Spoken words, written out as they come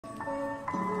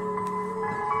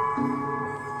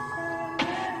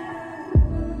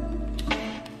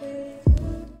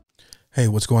Hey,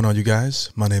 what's going on, you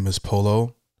guys? My name is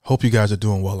Polo. Hope you guys are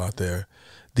doing well out there.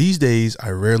 These days,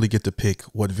 I rarely get to pick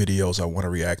what videos I want to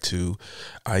react to.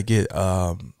 I get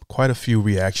quite a few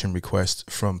reaction requests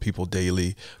from people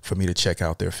daily for me to check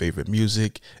out their favorite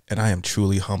music, and I am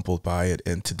truly humbled by it.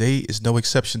 And today is no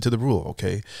exception to the rule,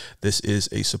 okay? This is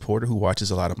a supporter who watches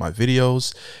a lot of my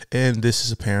videos, and this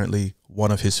is apparently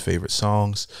one of his favorite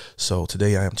songs. So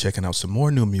today I am checking out some more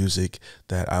new music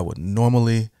that I would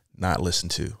normally not listen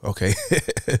to, okay?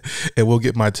 And we'll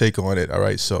get my take on it. All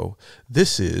right, so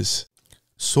this is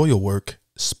SOILWORK,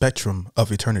 Spectrum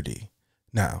of Eternity.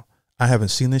 Now, I haven't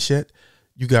seen this yet.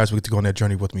 You guys will get to go on that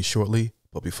journey with me shortly.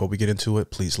 But before we get into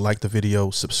it, please like the video,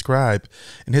 subscribe,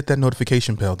 and hit that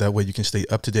notification bell. That way you can stay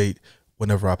up to date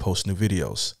whenever I post new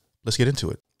videos. Let's get into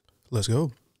it. Let's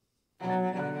go.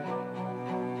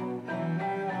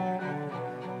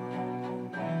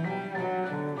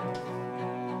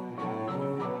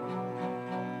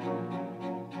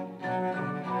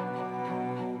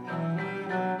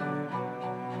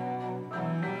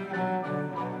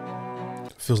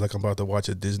 Feels like I'm about to watch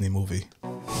a Disney movie.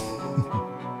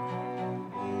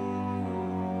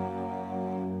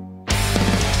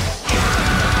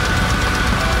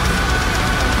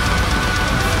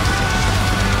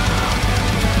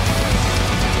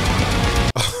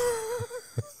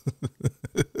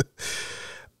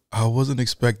 I wasn't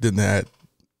expecting that.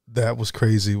 That was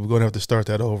crazy. We're going to have to start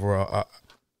that over.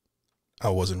 I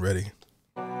wasn't ready.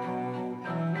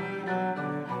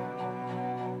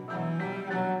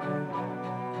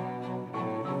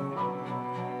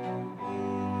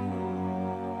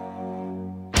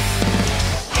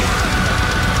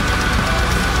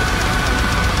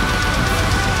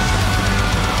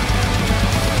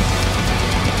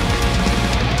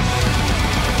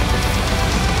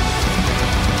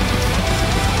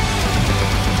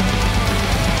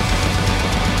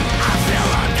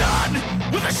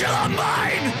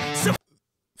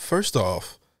 First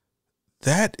off,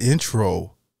 that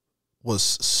intro was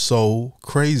so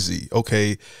crazy.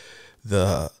 Okay,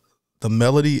 the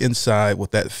melody inside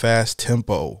with that fast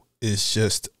tempo is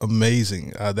just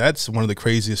amazing. That's one of the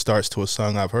craziest starts to a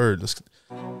song I've heard. Let's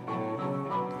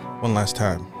one last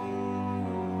time.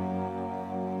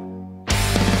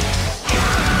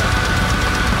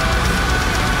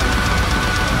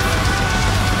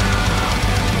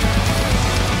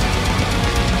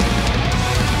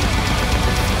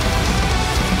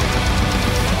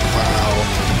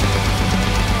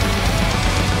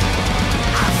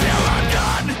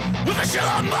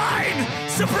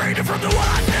 Separated from the one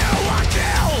I knew, I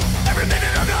kill every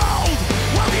minute of gold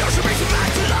while the ocean brings me back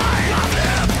to life. I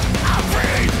live, I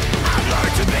breathe, I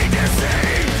learn to be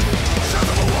deceived. Show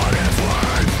them what it's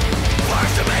worth,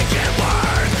 first to make it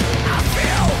work. I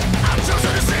feel I'm chosen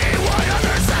to see what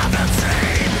others haven't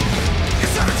seen.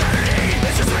 It's not eternity,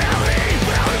 it's just reality,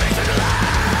 but how it makes a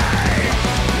delay.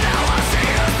 Now I see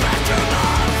a spectrum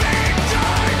of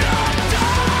eternity.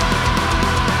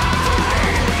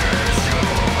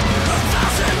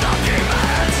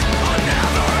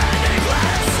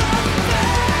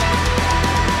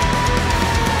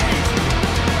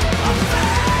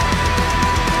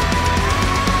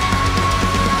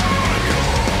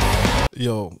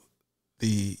 Yo,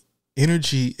 the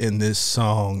energy in this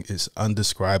song is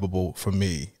undescribable for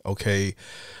me, okay?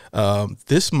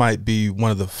 This might be one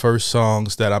of the first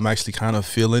songs that I'm actually kind of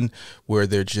feeling where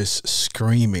they're just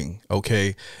screaming,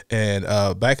 okay? And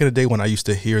back in the day when I used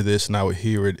to hear this and I would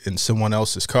hear it in someone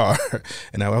else's car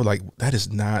and I was like, that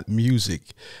is not music.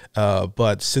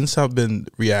 But since I've been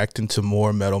reacting to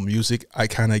more metal music, I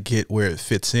kind of get where it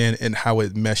fits in and how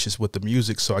it meshes with the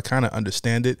music. So I kind of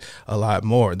understand it a lot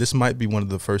more. This might be one of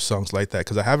the first songs like that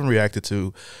because I haven't reacted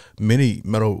to many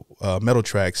metal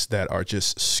tracks that are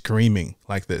just screaming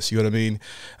like this. You know what I mean?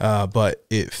 But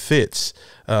it fits.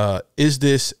 Is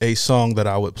this a song that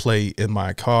I would play in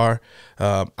my car?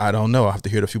 I don't know. I have to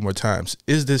hear it a few more times.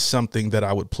 Is this something that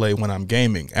I would play when I'm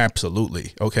gaming?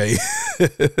 Absolutely. Okay.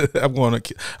 I'm going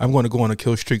to go on a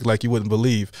kill streak like you wouldn't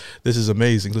believe. This is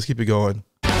amazing. Let's keep it going.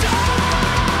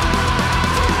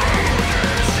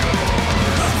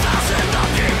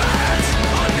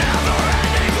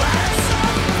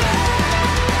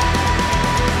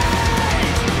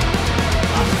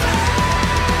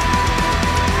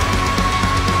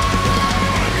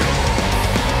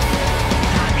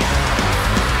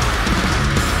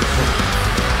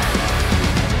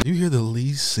 You hear the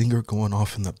lead singer going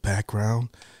off in the background?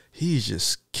 He's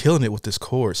just killing it with this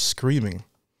chorus, screaming.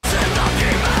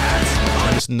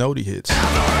 And this note he hits.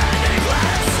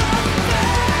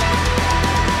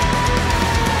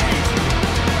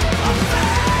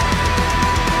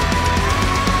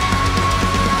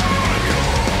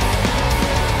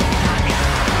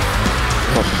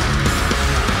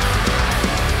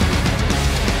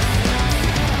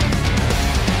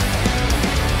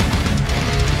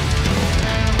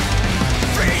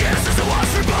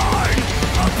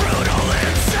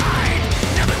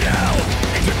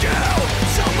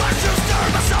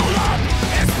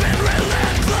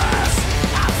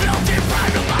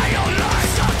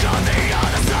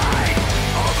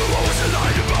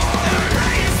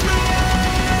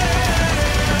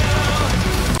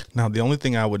 Now, the only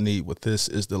thing I would need with this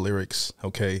is the lyrics,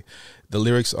 okay? The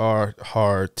lyrics are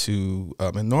hard to,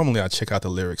 and normally I check out the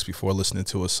lyrics before listening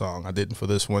to a song. I didn't for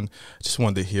this one. Just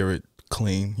wanted to hear it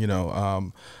clean, you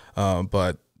know,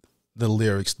 but the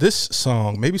lyrics, this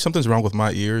song, maybe something's wrong with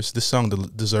my ears. This song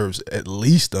deserves at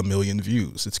least 1 million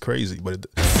views. It's crazy, but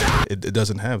it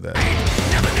doesn't have that.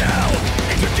 Never knew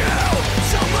it could do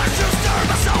so much to stir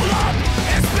my soul up.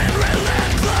 It's been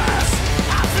relentless.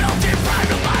 I feel deprived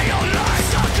of my own life,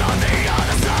 stuck on the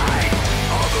other side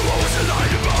of the walls that lie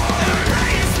to burn.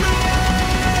 Embrace me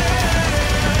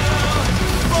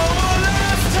for one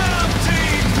last time,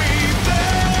 take me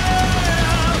there.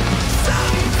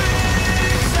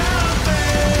 Something's out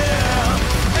there,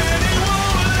 and it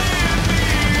won't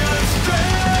lead me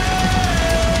astray.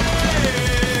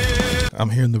 I'm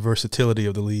hearing the versatility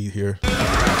of the lead here.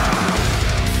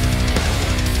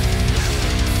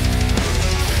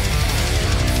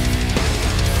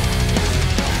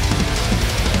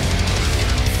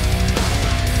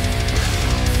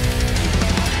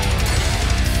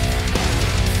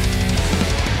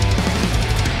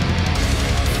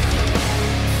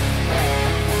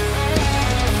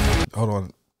 Hold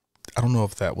on. I don't know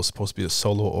if that was supposed to be a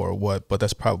solo or what, but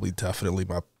that's probably definitely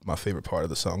my favorite part of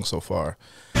the song so far.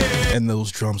 And those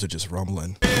drums are just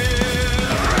rumbling.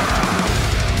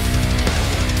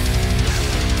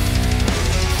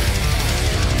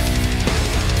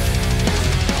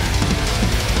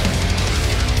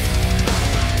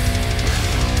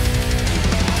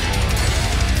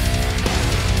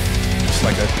 It's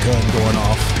like a gun going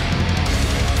off.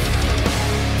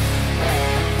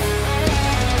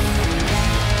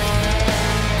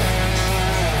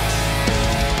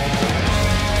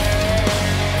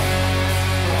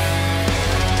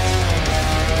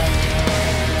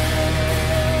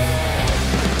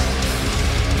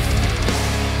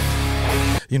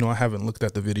 You know, I haven't looked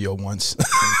at the video once.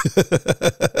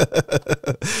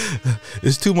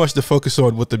 It's too much to focus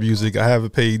on with the music. I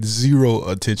haven't paid zero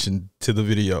attention to the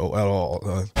video at all.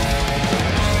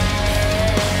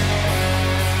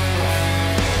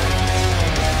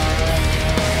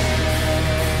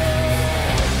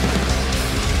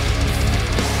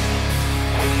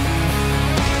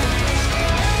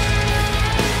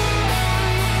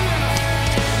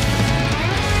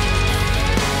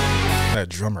 That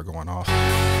drummer going off.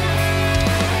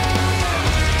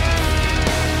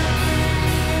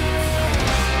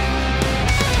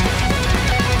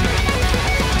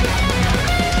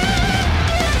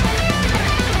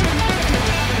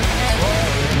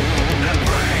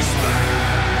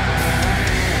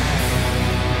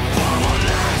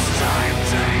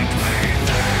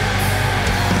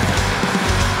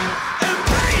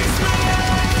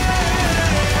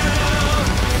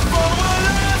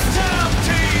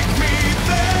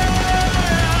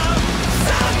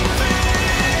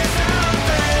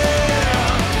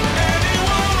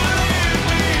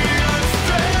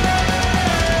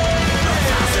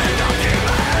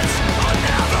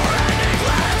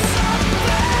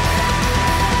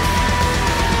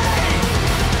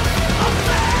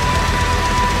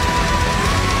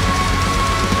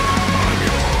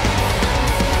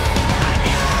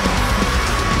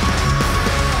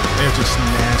 Just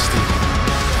nasty.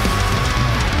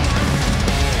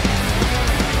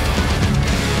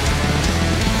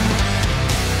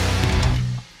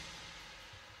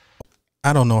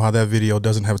 I don't know how that video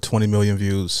doesn't have 20 million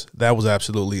views. That was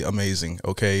absolutely amazing.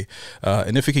 Okay.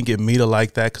 And if it can get me to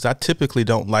like that, because I typically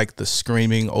don't like the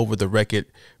screaming over the record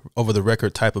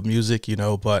type of music, you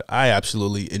know, but I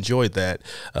absolutely enjoyed that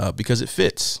because it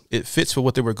fits. It fits for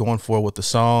what they were going for with the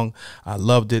song. I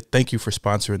loved it. Thank you for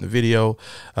sponsoring the video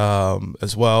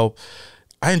as well.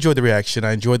 I enjoyed the reaction.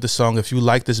 I enjoyed the song. If you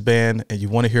like this band and you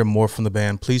want to hear more from the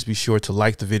band, please be sure to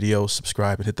like the video,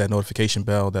 subscribe, and hit that notification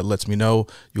bell. That lets me know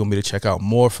you want me to check out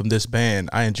more from this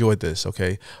band. I enjoyed this,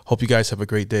 okay? Hope you guys have a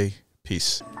great day.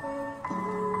 Peace.